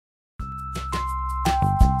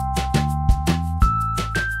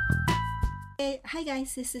Hi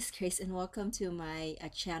guys, this is Grace and welcome to my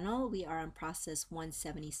channel. We are on process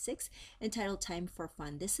 176 entitled Time for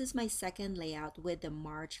Fun. This is my second layout with the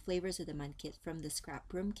March Flavors of the Month kit from the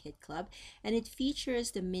ScrapRoom Kit Club, and it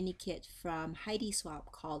features the mini kit from Heidi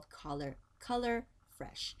Swap called Color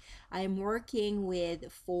Fresh. I am working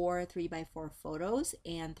with four 3x4 photos,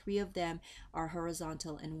 and three of them are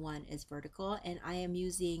horizontal and one is vertical, and I am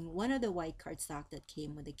using one of the white cardstock that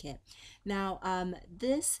came with the kit. Now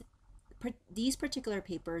these particular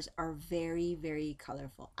papers are very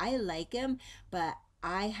colorful. I like them, but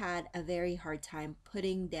I had a very hard time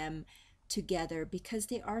putting them together because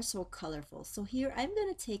they are so colorful. So here I'm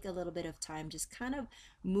going to take a little bit of time just kind of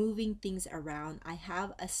moving things around. I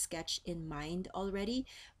have a sketch in mind already,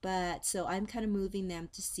 but so I'm kind of moving them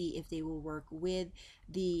to see if they will work with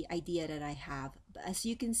the idea that I have. But as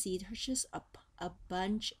you can see, there's just a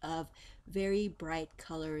bunch of very bright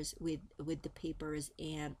colors with the papers,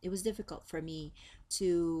 and it was difficult for me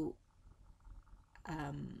to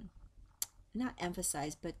not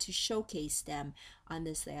emphasize but to showcase them on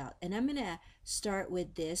this layout. And I'm gonna start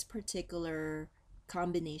with this particular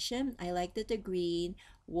combination. I like that the green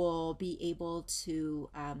will be able to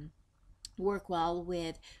work well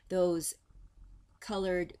with those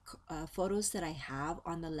colored photos that I have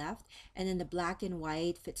on the left, and then the black and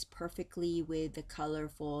white fits perfectly with the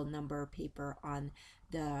colorful number paper on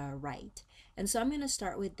the right. And so I'm going to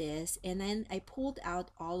start with this, and then I pulled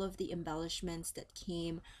out all of the embellishments that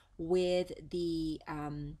came with the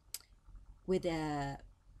with a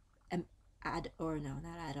add or no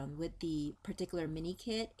not add-on with the particular mini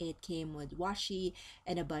kit. It came with washi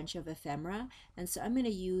and a bunch of ephemera, and so I'm going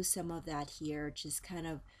to use some of that here, just kind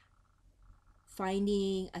of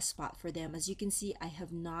finding a spot for them. As you can see, I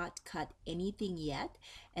have not cut anything yet,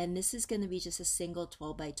 and this is going to be just a single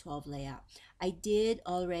 12 by 12 layout. I did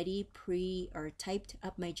already typed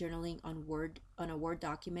up my journaling on a Word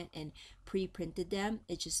document and pre-printed them.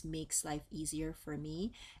 It just makes life easier for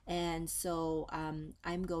me, and so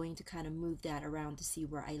I'm going to kind of move that around to see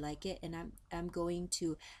where I like it, and I'm going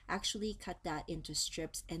to actually cut that into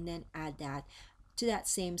strips and then add that to that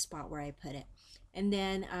same spot where I put it. And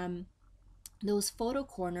then those photo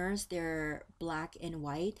corners, they're black and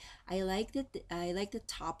white. I like that. I like the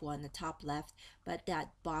top one, the top left, but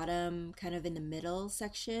that bottom kind of in the middle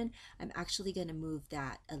section, I'm actually going to move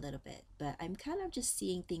that a little bit. But I'm kind of just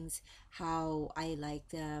seeing things how I like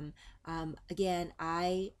them. Again,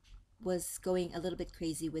 I was going a little bit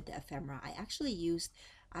crazy with the ephemera. I actually used,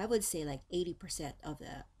 I would say, like 80% of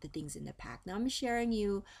the things in the pack. Now I'm sharing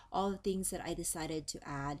you all the things that I decided to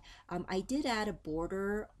add. I did add a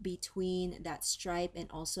border between that stripe and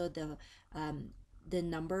also the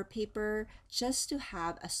number paper, just to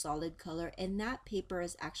have a solid color, and that paper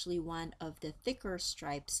is actually one of the thicker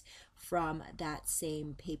stripes from that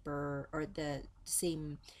same paper or the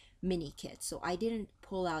same mini kit. So I didn't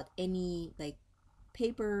pull out any like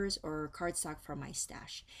papers or cardstock from my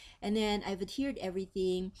stash. And then I've adhered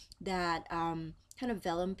everything. That kind of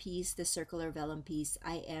vellum piece, the circular vellum piece,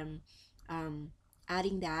 I am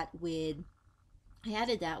adding that with, I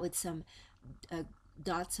added that with some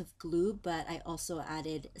dots of glue, but I also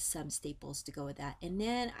added some staples to go with that. And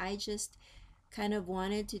then I just kind of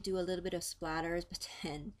wanted to do a little bit of splatters, but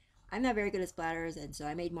then I'm not very good at splatters, and so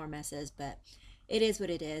I made more messes, but it is what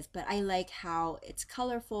it is. But I like how it's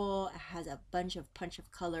colorful, it has a punch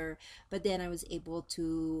of color, but then I was able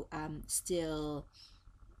to still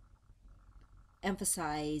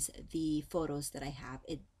emphasize the photos that I have.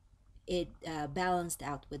 It balanced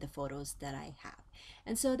out with the photos that I have.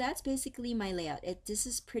 And so that's basically my layout. This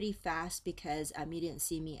is pretty fast because you didn't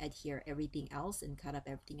see me adhere everything else and cut up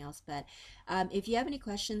everything else. But if you have any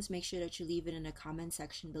questions, make sure that you leave it in the comment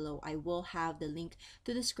section below. I will have the link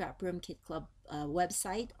to the ScrapRoom Kit Club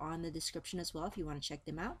website on the description as well if you want to check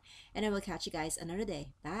them out. And I will catch you guys another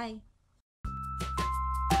day. Bye!